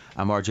number.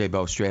 I'm RJ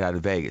Bell, straight out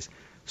of Vegas.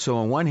 So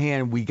on one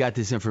hand, we got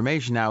this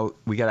information. Now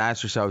we got to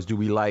ask ourselves, do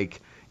we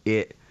like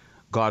it,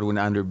 Godwin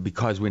under,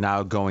 because we're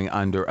now going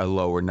under a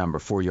lower number,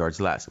 4 yards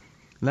less?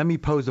 Let me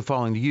pose the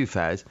following to you,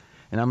 Fez,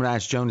 and I'm going to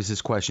ask Jonas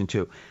this question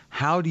too.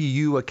 How do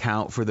you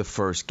account for the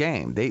first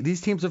game?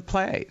 These teams have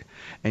played,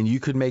 and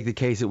you could make the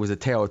case it was a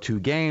tale of 2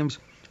 games,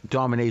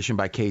 domination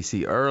by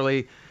KC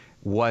early.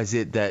 Was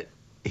it that?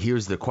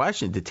 Here's the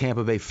question. Did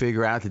Tampa Bay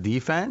figure out the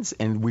defense,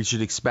 and we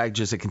should expect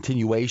just a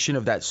continuation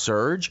of that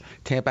surge?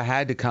 Tampa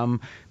had to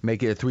come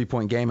make it a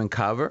 3-point game and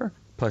cover,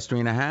 plus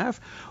 3.5?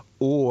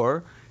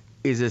 Or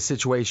is it a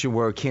situation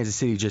where Kansas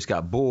City just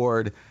got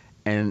bored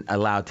and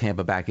allowed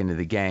Tampa back into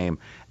the game?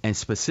 And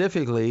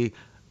specifically,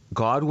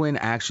 Godwin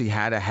actually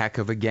had a heck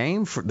of a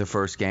game for the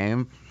first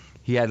game.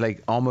 He had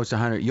like almost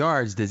 100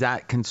 yards. Does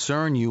that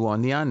concern you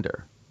on the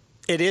under?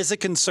 It is a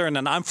concern,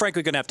 and I'm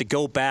frankly going to have to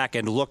go back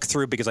and look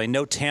through because I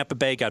know Tampa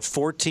Bay got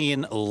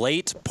 14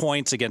 late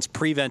points against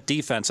prevent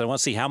defense. I want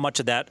to see how much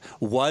of that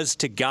was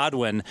to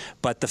Godwin,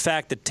 but the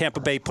fact that Tampa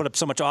Bay put up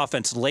so much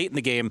offense late in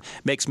the game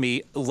makes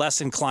me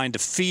less inclined to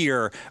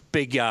fear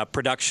big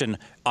production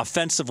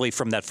offensively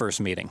from that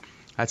first meeting.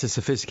 That's a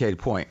sophisticated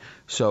point.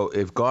 So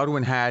if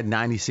Godwin had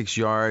 96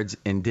 yards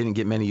and didn't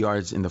get many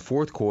yards in the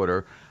fourth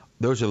quarter,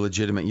 those are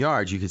legitimate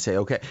yards. You could say,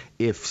 okay,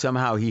 if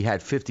somehow he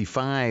had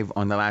 55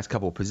 on the last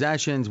couple of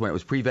possessions when it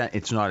was prevent,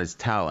 it's not as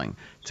telling.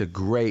 It's a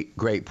great,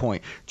 great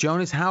point.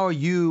 Jonas, how are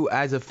you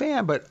as a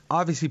fan, but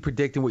obviously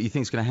predicting what you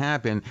think is going to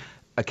happen,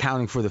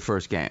 accounting for the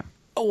first game?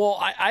 Well,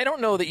 I don't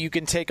know that you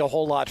can take a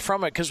whole lot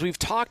from it because we've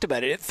talked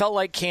about it. It felt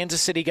like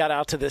Kansas City got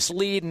out to this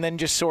lead and then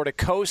just sort of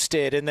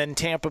coasted, and then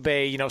Tampa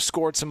Bay,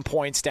 scored some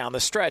points down the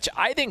stretch.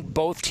 I think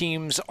both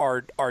teams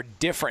are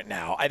different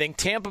now. I think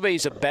Tampa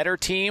Bay's a better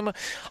team.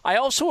 I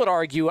also would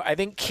argue I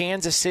think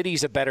Kansas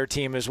City's a better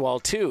team as well,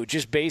 too,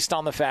 just based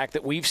on the fact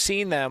that we've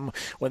seen them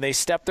when they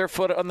step their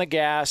foot on the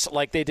gas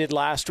like they did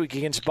last week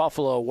against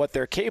Buffalo, what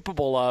they're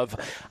capable of.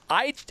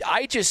 I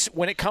just,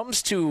 when it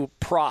comes to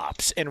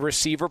props and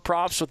receiver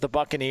props with the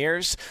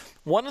Buccaneers,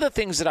 one of the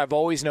things that I've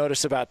always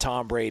noticed about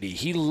Tom Brady,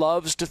 he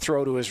loves to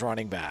throw to his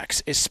running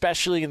backs,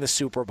 especially in the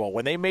Super Bowl.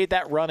 When they made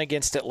that run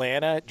against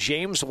Atlanta,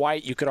 James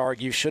White, you could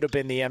argue, should have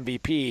been the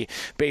MVP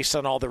based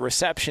on all the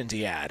receptions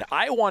he had.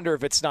 I wonder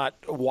if it's not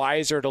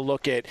wiser to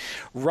look at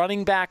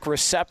running back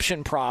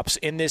reception props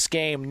in this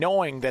game,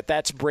 knowing that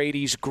that's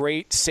Brady's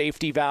great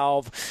safety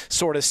valve,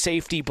 sort of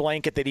safety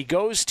blanket that he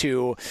goes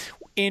to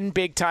in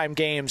big-time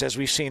games, as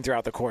we've seen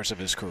throughout the course of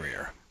his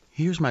career.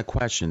 Here's my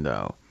question,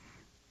 though.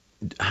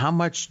 How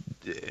much,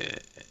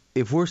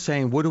 if we're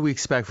saying, what do we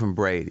expect from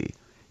Brady?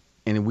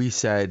 and we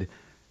said,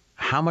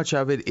 how much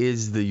of it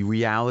is the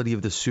reality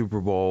of the Super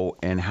Bowl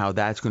and how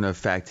that's going to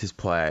affect his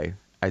play,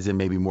 as in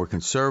maybe more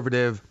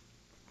conservative.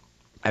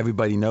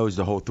 Everybody knows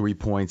the whole 3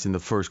 points in the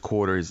first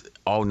quarter is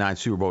all 9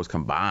 Super Bowls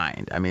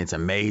combined. I mean, it's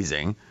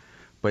amazing,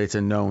 but it's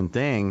a known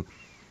thing.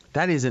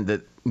 That isn't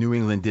that New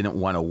England didn't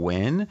want to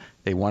win.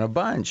 They won a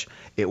bunch.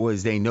 It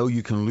was they know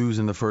you can lose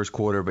in the first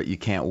quarter, but you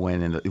can't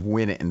win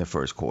it in the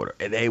first quarter.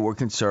 And they were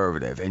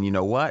conservative. And you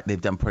know what? They've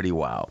done pretty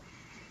well.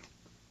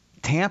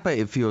 Tampa,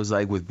 it feels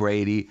like, with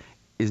Brady,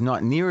 is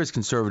not near as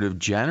conservative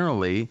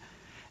generally.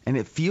 And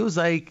it feels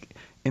like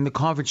in the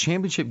conference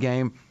championship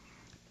game,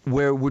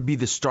 where would be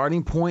the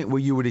starting point where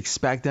you would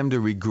expect them to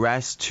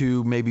regress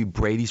to maybe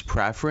Brady's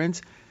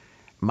preference,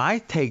 my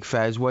take,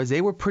 Fez, was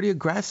they were pretty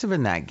aggressive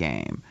in that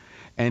game.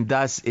 And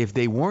thus, if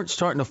they weren't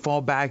starting to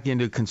fall back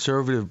into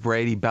conservative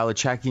Brady,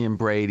 Belichickian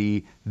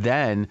Brady,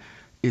 then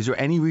is there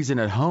any reason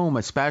at home,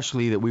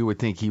 especially, that we would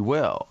think he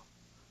will?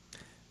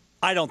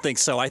 I don't think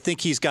so. I think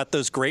he's got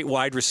those great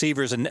wide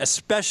receivers, and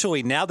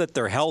especially now that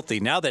they're healthy,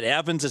 now that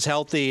Evans is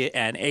healthy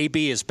and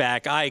AB is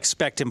back, I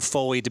expect him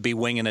fully to be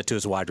winging it to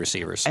his wide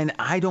receivers. And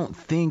I don't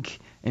think,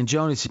 and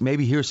Jonas,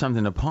 maybe here's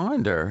something to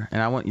ponder,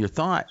 and I want your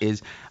thought,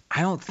 is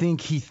I don't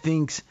think he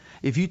thinks,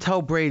 if you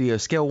tell Brady a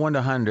scale 1 to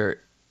 100,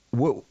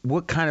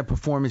 what kind of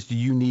performance do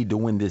you need to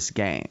win this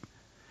game?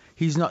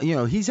 He's not,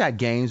 he's had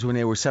games when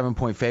they were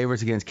 7-point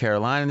favorites against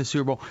Carolina in the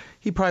Super Bowl.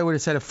 He probably would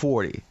have said a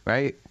 40,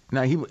 right?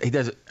 Now, he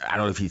doesn't, I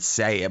don't know if he'd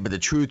say it, but the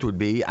truth would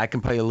be I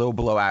can play a little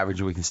below average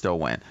and we can still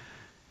win.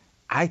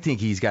 I think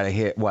he's got to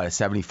hit, a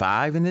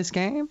 75 in this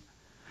game?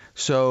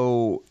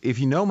 So if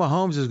you know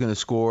Mahomes is going to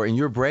score and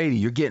you're Brady,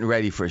 you're getting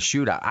ready for a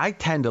shootout. I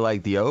tend to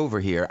like the over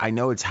here. I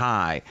know it's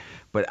high,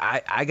 but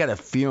I got a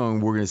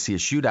feeling we're going to see a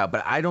shootout.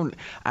 But I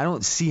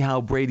don't see how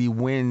Brady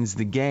wins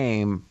the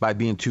game by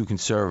being too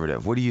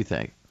conservative. What do you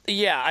think?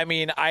 Yeah, I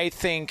mean, I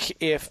think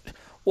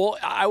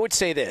I would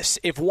say this.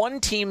 If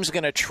one team's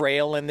going to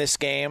trail in this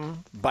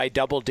game by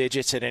double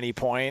digits at any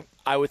point,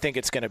 I would think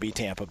it's going to be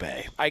Tampa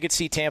Bay. I could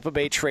see Tampa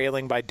Bay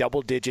trailing by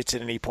double digits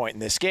at any point in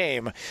this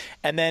game.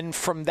 And then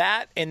from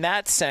that, in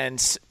that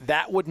sense,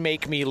 that would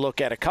make me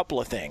look at a couple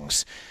of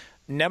things.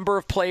 Number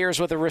of players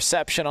with a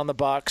reception on the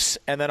Bucs,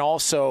 and then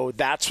also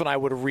that's when I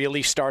would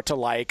really start to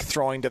like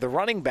throwing to the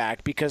running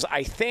back, because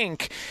I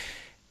think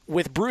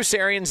with Bruce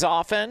Arians'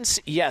 offense,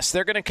 yes,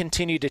 they're going to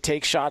continue to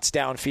take shots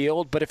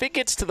downfield, but if it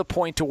gets to the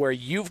point to where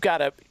you've got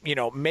to,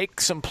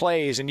 make some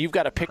plays and you've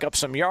got to pick up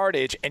some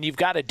yardage and you've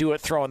got to do it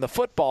throwing the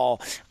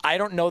football, I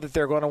don't know that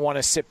they're going to want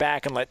to sit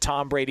back and let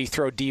Tom Brady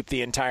throw deep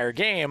the entire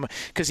game,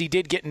 because he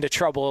did get into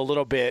trouble a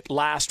little bit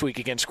last week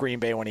against Green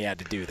Bay when he had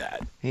to do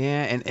that.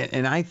 Yeah,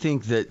 and I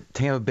think that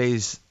Tampa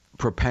Bay's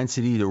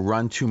propensity to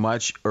run too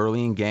much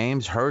early in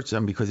games hurts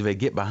them, because if they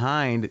get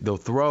behind, they'll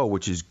throw,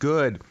 which is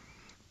good.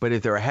 But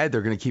if they're ahead,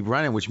 they're going to keep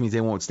running, which means they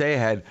won't stay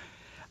ahead.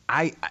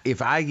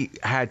 If I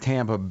had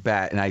Tampa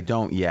bet, and I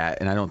don't yet,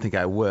 and I don't think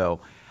I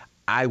will,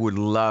 I would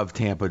love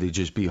Tampa to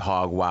just be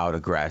hog wild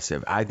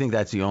aggressive. I think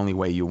that's the only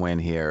way you win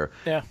here.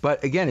 Yeah.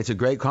 But again, it's a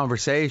great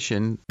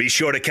conversation. Be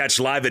sure to catch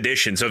live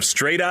editions of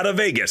Straight Outta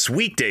Vegas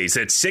weekdays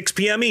at 6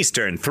 p.m.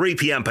 Eastern, 3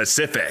 p.m.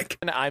 Pacific.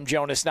 I'm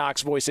Jonas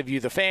Knox, voice of You,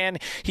 the fan.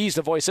 He's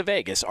the voice of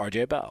Vegas,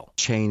 RJ Bell.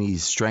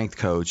 Cheney's strength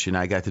coach, and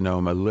I got to know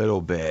him a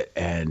little bit,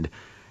 and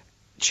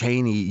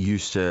Cheney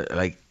used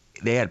to,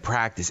 they had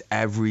practice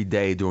every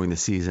day during the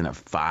season at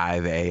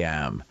 5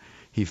 a.m.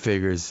 He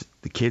figures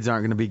the kids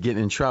aren't going to be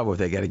getting in trouble if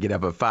they got to get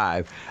up at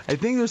 5. I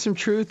think there's some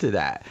truth to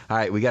that. All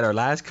right, we got our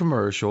last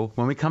commercial.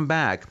 When we come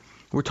back,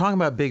 we're talking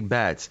about big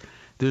bets.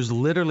 There's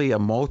literally a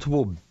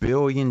multiple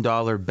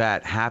billion-dollar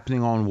bet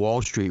happening on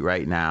Wall Street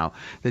right now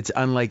that's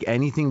unlike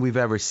anything we've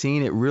ever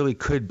seen. It really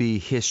could be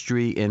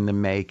history in the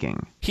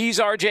making. He's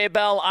RJ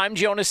Bell. I'm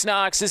Jonas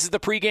Knox. This is the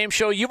pregame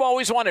show you've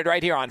always wanted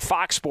right here on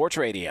Fox Sports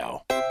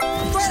Radio.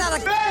 Straight out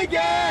of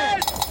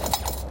Vegas!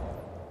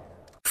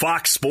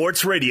 Fox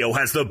Sports Radio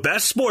has the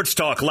best sports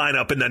talk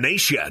lineup in the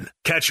nation.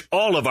 Catch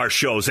all of our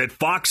shows at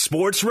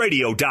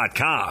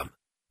foxsportsradio.com.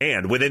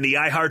 And within the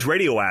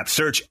iHeartRadio app,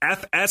 search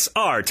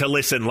FSR to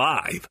listen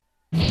live.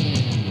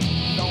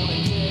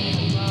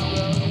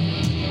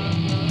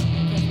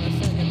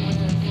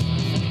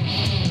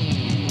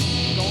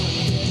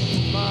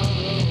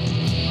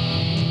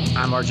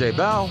 I'm RJ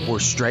Bell. We're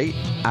straight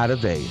out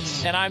of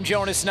Vegas. And I'm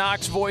Jonas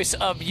Knox, voice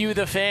of You,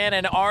 the fan.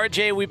 And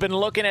RJ, we've been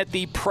looking at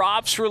the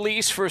props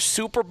release for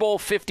Super Bowl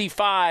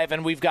 55,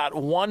 and we've got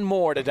one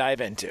more to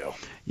dive into.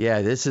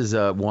 Yeah, this is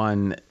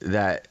one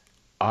that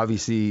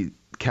obviously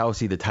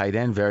Kelsey, the tight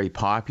end, very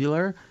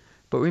popular.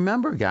 But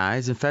remember,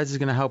 guys, and Fez is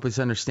going to help us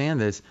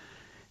understand this,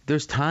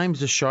 there's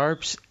times the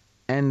sharps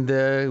and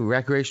the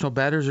recreational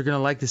bettors are going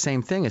to like the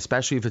same thing,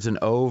 especially if it's an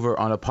over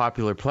on a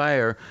popular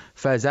player.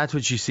 Fez, that's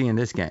what you see in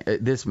this game,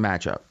 this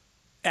matchup.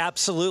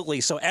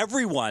 Absolutely. So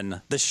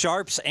everyone, the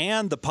sharps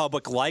and the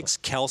public, likes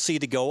Kelsey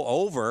to go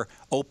over,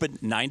 open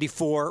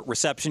 94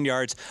 reception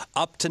yards,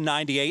 up to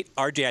 98.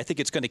 RJ, I think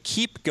it's going to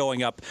keep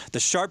going up. The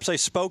sharps I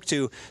spoke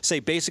to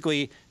say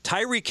basically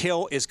Tyreek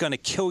Hill is going to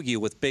kill you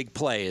with big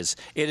plays.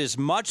 It is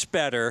much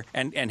better,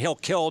 and Hill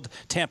killed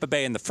Tampa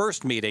Bay in the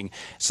first meeting.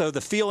 So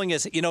the feeling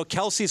is,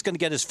 Kelsey's going to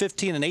get his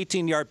 15 and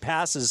 18-yard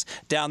passes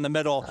down the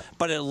middle,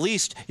 but at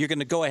least you're going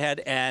to go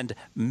ahead and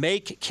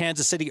make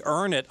Kansas City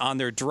earn it on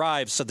their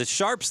drives. So the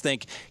sharps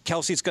think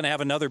Kelsey's going to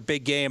have another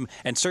big game,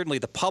 and certainly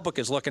the public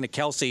is looking at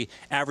Kelsey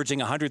averaging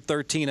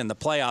 113 in the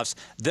playoffs.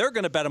 They're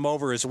going to bet him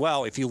over as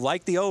well. If you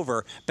like the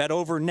over, bet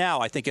over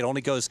now. I think it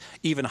only goes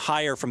even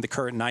higher from the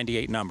current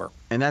 98 number.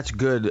 And that's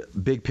good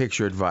big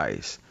picture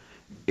advice.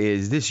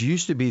 This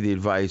used to be the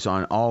advice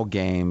on all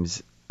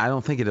games. I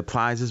don't think it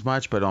applies as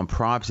much, but on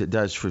props it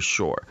does for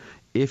sure.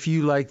 If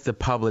you like the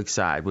public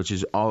side, which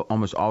is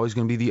almost always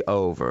going to be the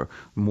over,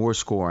 more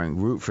scoring,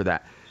 root for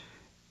that.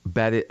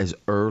 Bet it as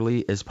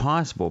early as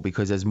possible,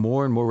 because as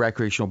more and more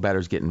recreational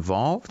bettors get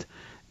involved,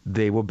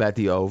 they will bet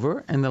the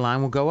over and the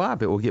line will go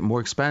up. It will get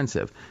more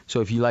expensive.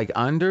 So if you like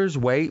unders,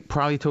 wait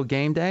probably till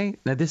game day.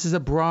 Now this is a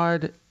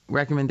broad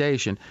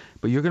recommendation,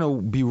 but you're going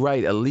to be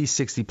right at least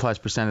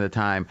 60+% of the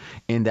time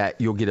in that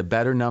you'll get a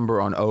better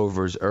number on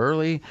overs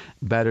early,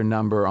 better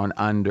number on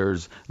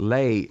unders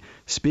late.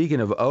 Speaking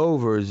of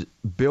overs,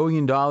 $1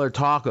 billion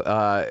talk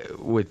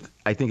with,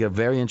 I think, a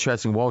very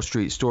interesting Wall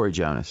Street story,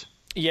 Jonas.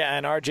 Yeah,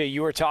 and RJ,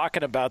 you were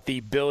talking about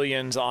the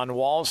billions on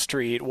Wall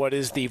Street. What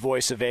is the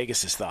voice of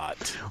Vegas's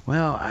thought?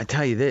 Well, I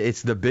tell you,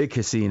 it's the big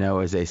casino,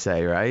 as they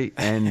say, right?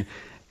 And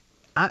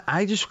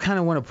I just kind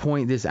of want to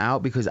point this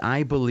out because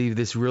I believe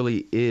this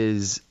really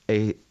is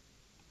I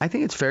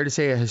think it's fair to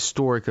say, a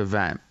historic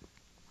event.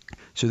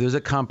 So there's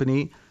a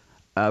company,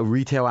 a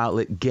retail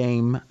outlet,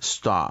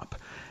 GameStop,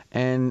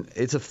 and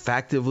it's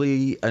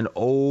effectively an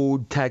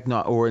old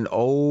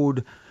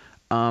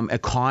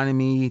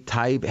economy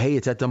type. Hey,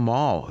 it's at the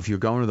mall. If you're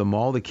going to the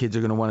mall, the kids are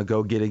going to want to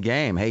go get a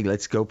game. Hey,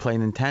 let's go play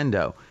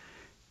Nintendo.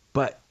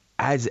 But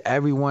as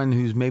everyone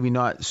who's maybe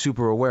not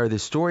super aware of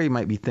this story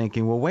might be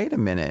thinking, well, wait a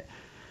minute.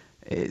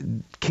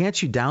 Can't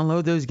you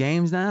download those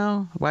games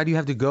now? Why do you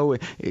have to go?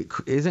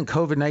 Isn't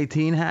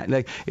COVID-19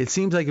 like? It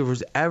seems like if there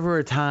was ever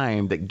a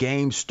time that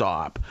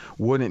GameStop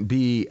wouldn't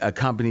be a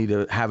company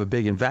to have a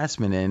big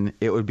investment in,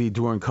 it would be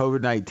during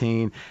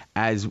COVID-19,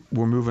 as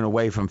we're moving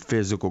away from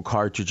physical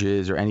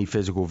cartridges or any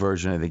physical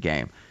version of the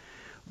game.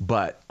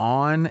 But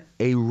on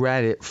a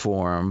Reddit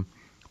forum,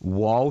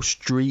 Wall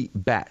Street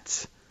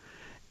Bets,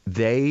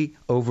 they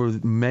over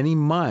many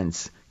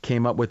months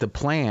came up with a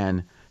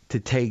plan to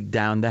take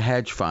down the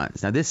hedge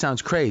funds. Now, this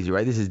sounds crazy,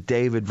 right? This is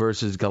David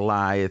versus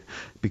Goliath,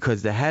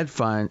 because the hedge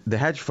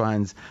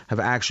funds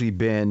have actually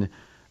been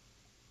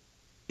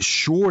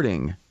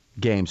shorting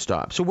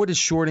GameStop. So what does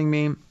shorting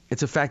mean?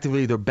 It's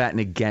effectively they're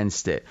betting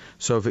against it.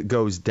 So if it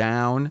goes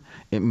down,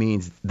 it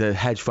means the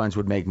hedge funds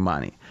would make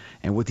money.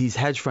 And what these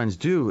hedge funds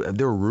do,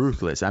 they're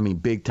ruthless. I mean,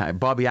 big time.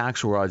 Bobby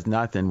Axelrod's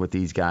nothing with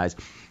these guys.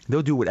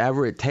 They'll do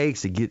whatever it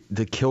takes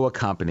to kill a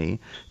company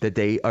that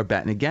they are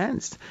betting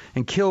against.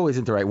 And kill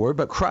isn't the right word,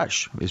 but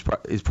crush is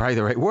probably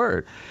the right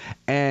word.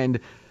 And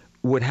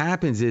what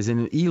happens is,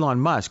 in Elon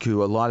Musk,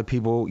 who a lot of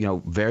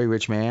people, very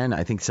rich man,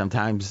 I think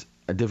sometimes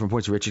at different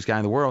points the richest guy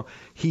in the world,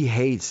 he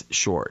hates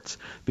shorts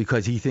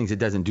because he thinks it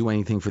doesn't do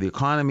anything for the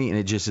economy and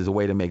it just is a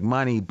way to make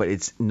money, but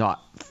it's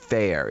not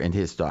fair in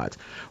his thoughts.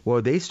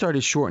 Well, they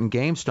started shorting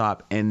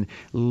GameStop, and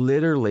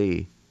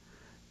literally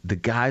the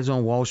guys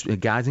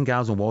and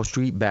gals on Wall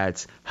Street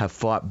Bets have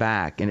fought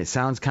back. And it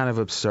sounds kind of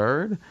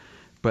absurd,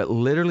 but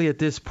literally at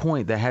this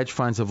point, the hedge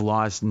funds have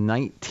lost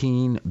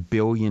 $19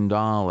 billion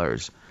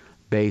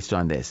based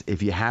on this.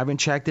 If you haven't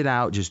checked it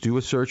out, just do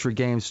a search for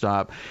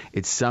GameStop.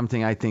 It's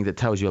something I think that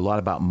tells you a lot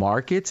about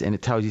markets, and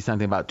it tells you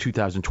something about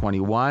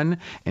 2021,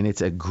 and it's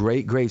a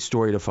great, great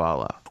story to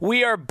follow.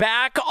 We are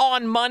back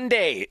on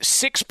Monday,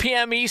 6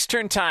 p.m.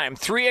 Eastern Time,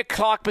 3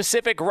 o'clock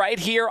Pacific, right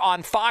here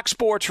on Fox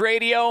Sports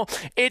Radio.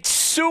 It's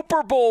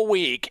Super Bowl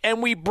week,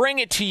 and we bring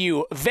it to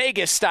you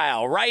Vegas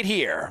style right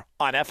here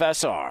on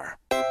FSR.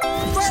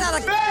 Straight out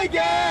of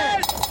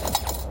Vegas!